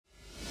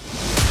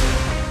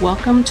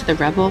Welcome to the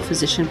Rebel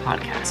Physician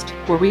Podcast,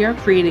 where we are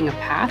creating a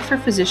path for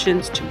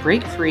physicians to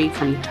break free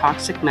from the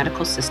toxic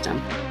medical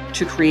system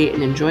to create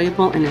an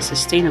enjoyable and a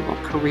sustainable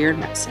career in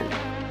medicine.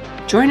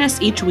 Join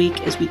us each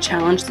week as we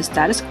challenge the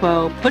status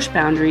quo, push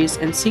boundaries,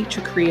 and seek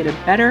to create a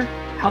better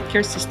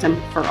healthcare system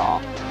for all.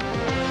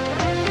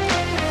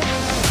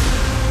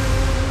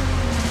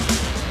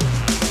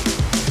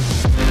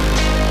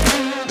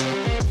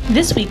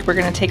 This week, we're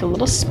going to take a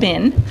little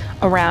spin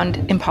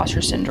around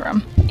imposter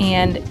syndrome.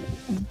 And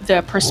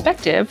the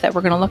perspective that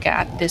we're going to look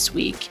at this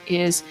week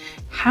is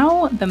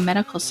how the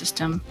medical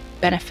system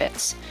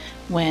benefits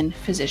when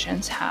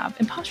physicians have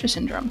imposter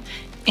syndrome.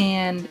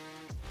 And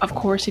of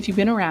course, if you've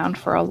been around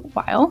for a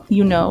while,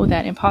 you know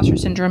that imposter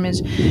syndrome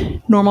is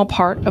a normal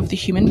part of the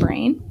human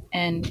brain.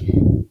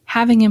 And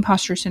having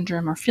imposter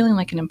syndrome or feeling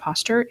like an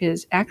imposter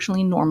is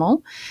actually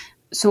normal.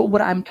 So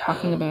what I'm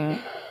talking about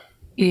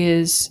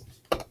is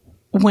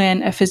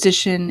when a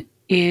physician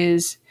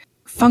is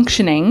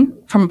functioning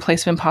from a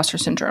place of imposter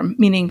syndrome,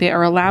 meaning they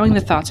are allowing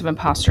the thoughts of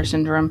imposter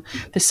syndrome,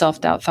 the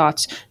self-doubt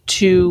thoughts,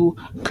 to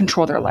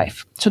control their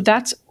life. So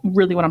that's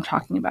really what I'm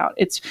talking about.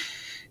 It's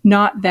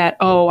not that,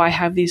 oh, I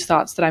have these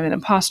thoughts that I'm an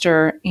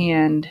imposter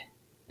and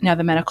now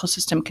the medical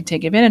system can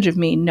take advantage of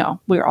me. No,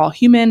 we're all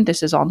human.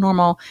 This is all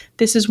normal.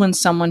 This is when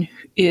someone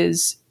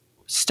is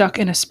stuck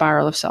in a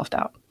spiral of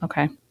self-doubt.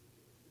 Okay.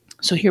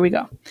 So here we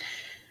go.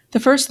 The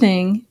first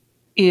thing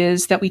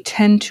is that we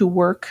tend to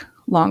work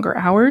longer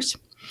hours,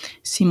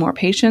 see more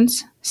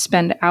patients,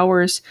 spend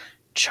hours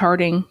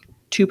charting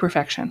to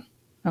perfection.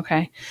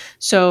 Okay.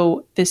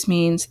 So this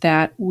means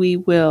that we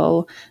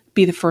will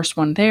be the first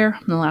one there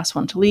and the last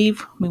one to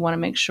leave. We want to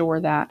make sure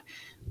that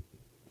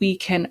we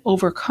can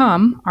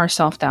overcome our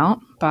self-doubt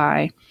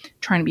by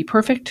trying to be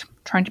perfect,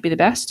 trying to be the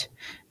best,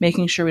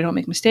 making sure we don't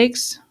make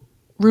mistakes,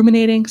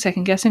 ruminating,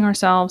 second-guessing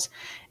ourselves.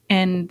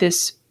 And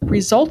this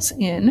results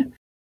in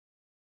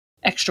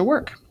extra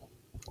work.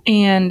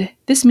 And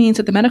this means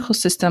that the medical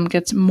system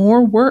gets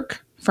more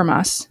work from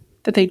us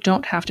that they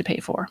don't have to pay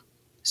for.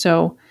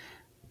 So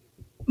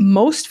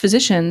most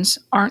physicians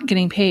aren't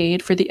getting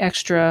paid for the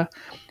extra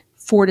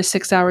 4 to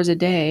 6 hours a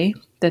day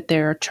that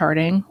they're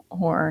charting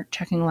or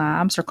checking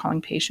labs or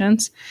calling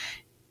patients.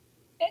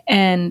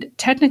 And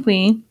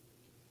technically,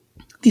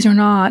 these are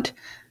not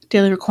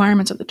daily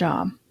requirements of the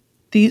job.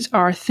 These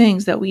are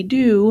things that we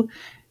do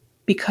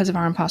because of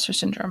our imposter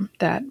syndrome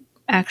that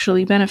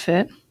actually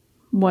benefit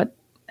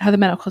how the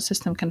medical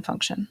system can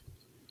function.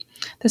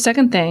 The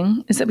second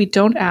thing is that we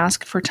don't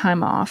ask for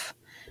time off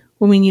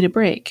when we need a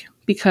break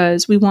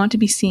because we want to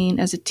be seen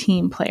as a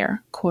team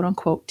player, quote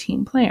unquote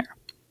team player.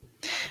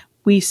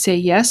 We say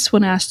yes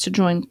when asked to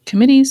join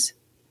committees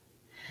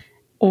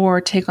or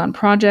take on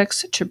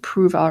projects to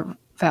prove our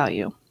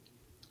value.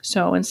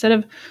 So instead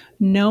of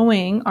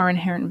knowing our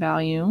inherent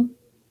value,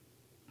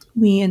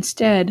 we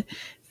instead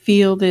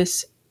feel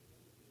this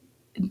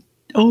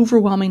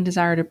overwhelming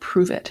desire to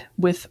prove it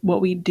with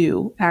what we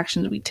do,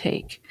 actions we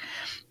take.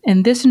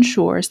 And this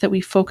ensures that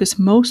we focus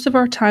most of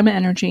our time and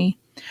energy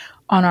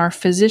on our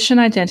physician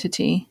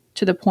identity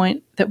to the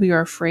point that we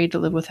are afraid to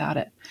live without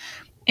it.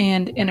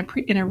 And in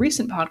a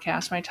recent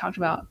podcast, when I talked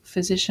about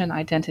physician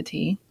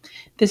identity,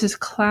 this is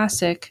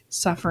classic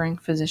suffering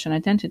physician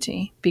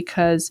identity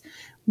because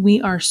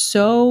we are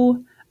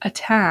so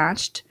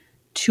attached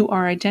to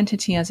our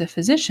identity as a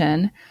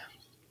physician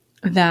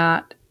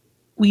that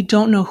we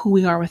don't know who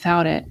we are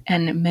without it.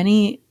 And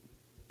many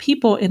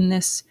people in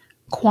this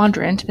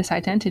quadrant, this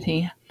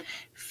identity,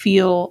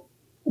 feel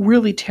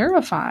really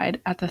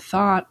terrified at the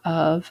thought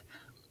of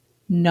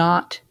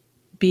not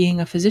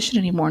being a physician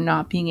anymore,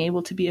 not being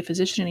able to be a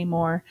physician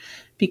anymore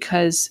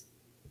because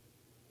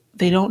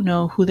they don't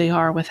know who they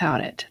are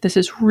without it. This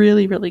is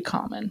really, really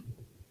common.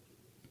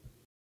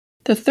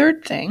 The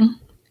third thing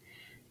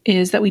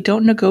is that we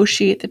don't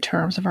negotiate the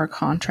terms of our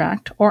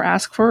contract or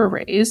ask for a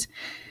raise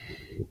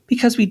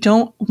because we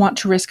don't want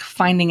to risk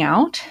finding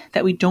out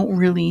that we don't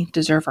really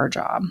deserve our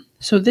job.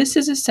 So this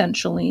is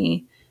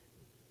essentially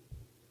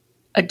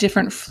a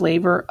different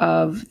flavor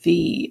of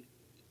the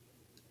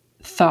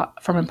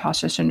thought from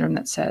imposter syndrome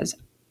that says,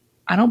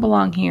 I don't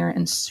belong here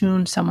and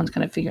soon someone's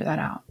going to figure that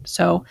out.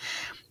 So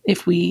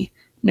if we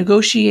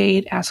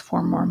negotiate, ask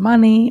for more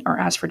money, or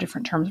ask for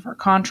different terms of our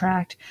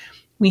contract,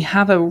 we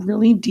have a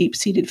really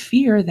deep-seated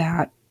fear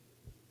that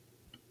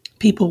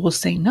people will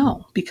say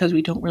no because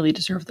we don't really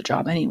deserve the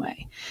job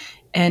anyway.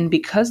 And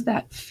because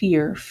that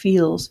fear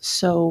feels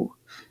so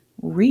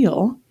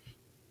real,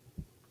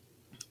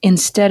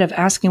 instead of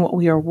asking what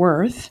we are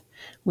worth,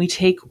 we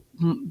take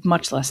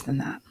much less than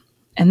that.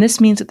 And this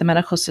means that the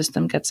medical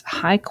system gets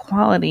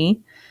high-quality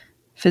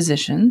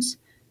physicians.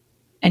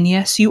 And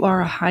yes, you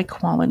are a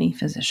high-quality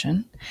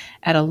physician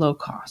at a low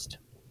cost.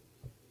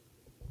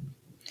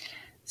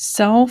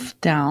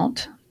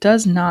 Self-doubt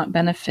does not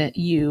benefit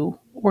you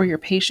or your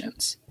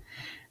patients.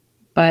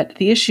 But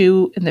the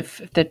issue and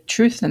the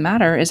truth of the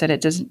matter is that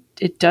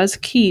it does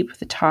keep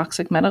the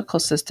toxic medical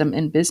system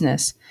in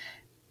business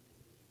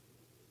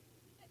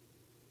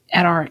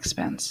at our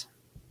expense.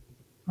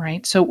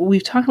 right? So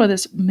we've talked about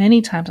this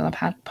many times on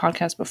the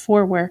podcast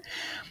before, where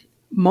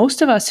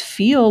most of us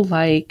feel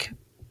like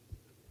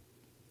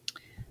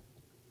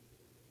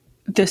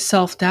the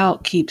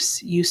self-doubt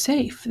keeps you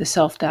safe. The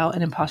self-doubt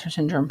and imposter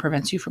syndrome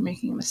prevents you from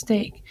making a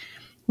mistake.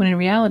 When in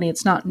reality,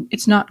 it's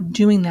not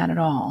doing that at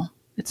all.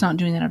 It's not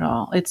doing that at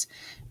all. It's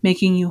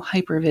making you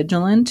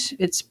hypervigilant.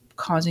 It's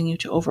causing you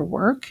to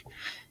overwork.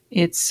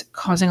 It's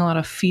causing a lot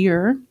of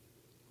fear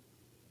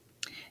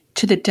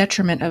to the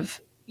detriment of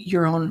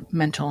your own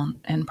mental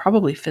and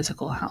probably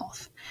physical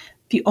health.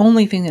 The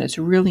only thing that it's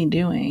really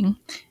doing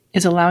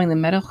is allowing the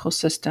medical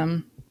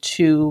system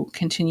to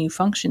continue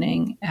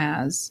functioning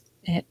as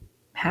it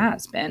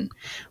has been,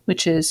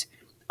 which is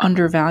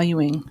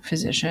undervaluing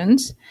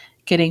physicians,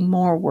 getting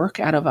more work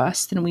out of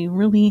us than we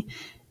really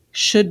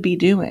should be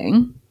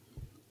doing,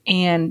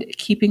 and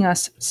keeping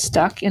us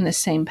stuck in the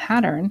same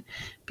pattern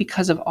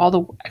because of all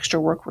the extra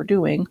work we're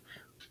doing.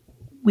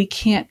 We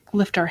can't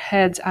lift our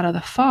heads out of the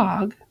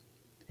fog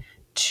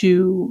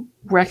to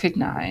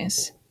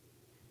recognize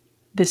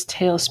this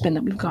tailspin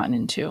that we've gotten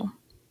into.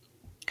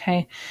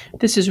 Okay,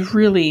 this is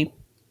really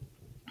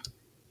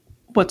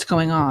what's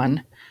going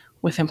on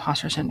with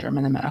imposter syndrome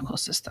in the medical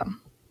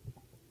system.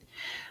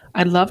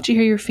 I'd love to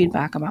hear your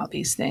feedback about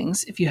these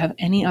things. If you have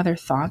any other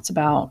thoughts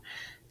about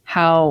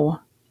how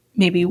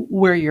maybe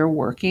where you're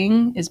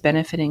working is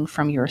benefiting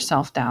from your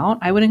self-doubt,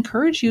 I would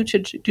encourage you to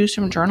do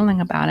some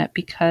journaling about it,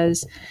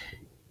 because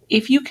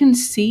if you can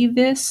see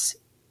this,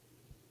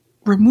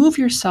 remove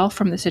yourself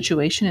from the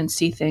situation and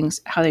see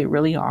things how they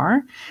really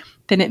are,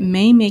 then it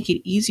may make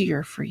it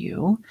easier for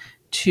you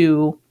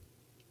to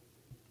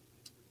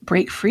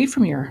break free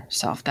from your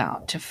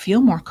self-doubt, to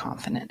feel more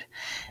confident.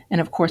 And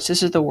of course,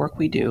 this is the work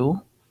we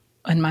do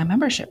in my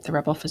membership, the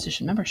Rebel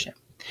Physician membership.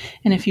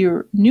 And if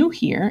you're new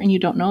here and you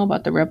don't know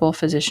about the Rebel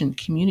Physician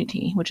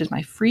community, which is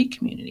my free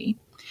community,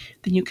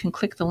 then you can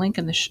click the link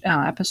in the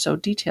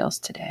episode details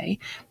today.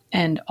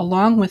 And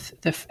along with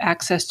the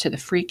access to the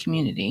free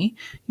community,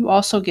 you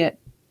also get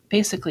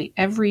basically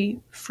every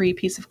free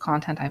piece of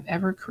content I've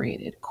ever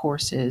created: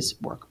 courses,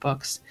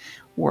 workbooks,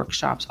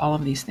 workshops, all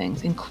of these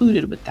things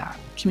included with that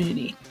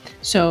community.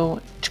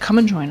 So to come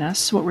and join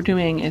us, what we're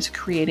doing is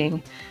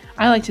creating,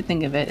 I like to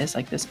think of it as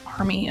like this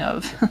army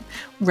of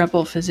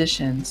rebel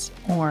physicians,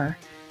 or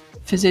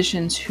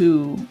physicians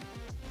who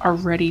are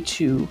ready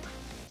to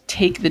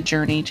take the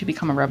journey to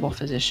become a rebel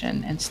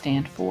physician and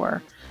stand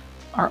for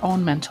our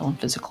own mental and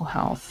physical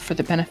health for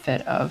the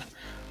benefit of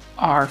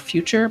our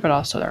future, but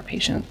also our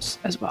patients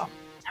as well.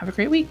 Have a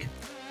great week.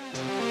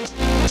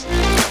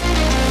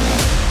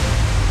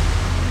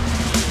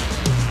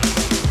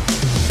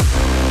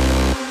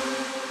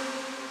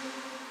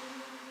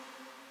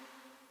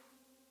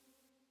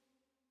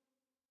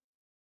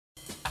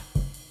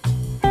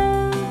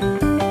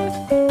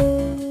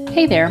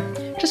 Hey there.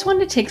 Just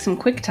wanted to take some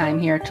quick time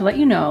here to let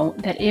you know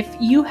that if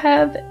you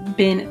have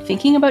been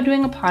thinking about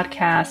doing a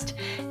podcast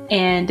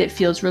and it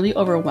feels really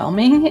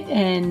overwhelming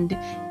and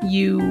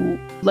you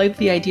like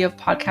the idea of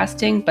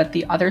podcasting, but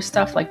the other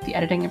stuff like the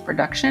editing and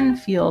production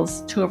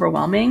feels too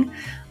overwhelming,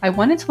 I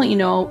wanted to let you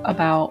know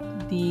about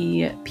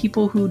the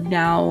people who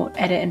now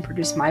edit and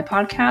produce my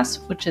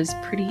podcast, which is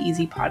Pretty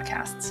Easy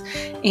Podcasts.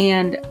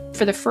 And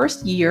for the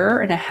first year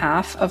and a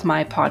half of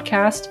my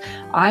podcast,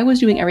 I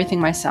was doing everything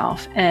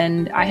myself,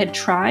 and I had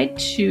tried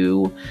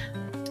to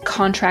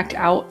contract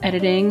out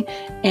editing,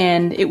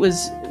 and it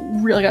was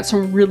really got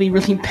some really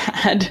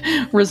bad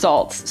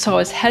results. So I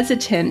was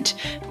hesitant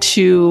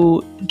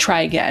to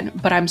try again,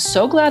 but I'm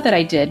so glad that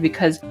I did,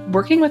 because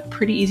working with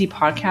Pretty Easy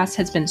Podcasts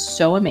has been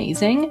so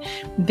amazing.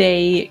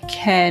 They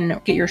can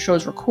get your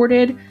shows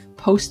recorded,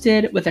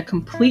 posted with a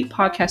complete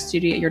podcast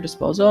studio at your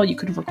disposal. You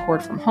could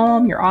record from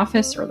home, your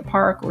office, or the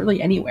park, or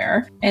really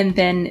anywhere. And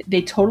then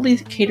they totally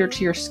cater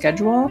to your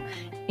schedule,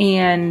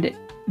 and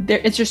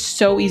it's just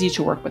so easy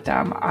to work with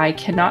them. I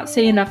cannot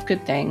say enough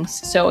good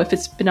things. So if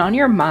it's been on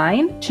your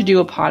mind to do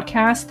a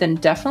podcast, then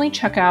definitely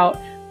check out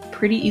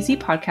Pretty Easy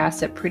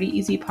Podcasts at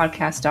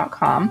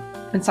prettyeasypodcast.com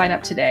and sign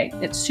up today.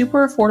 It's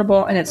super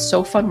affordable and it's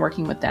so fun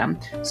working with them.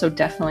 So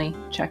definitely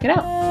check it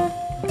out.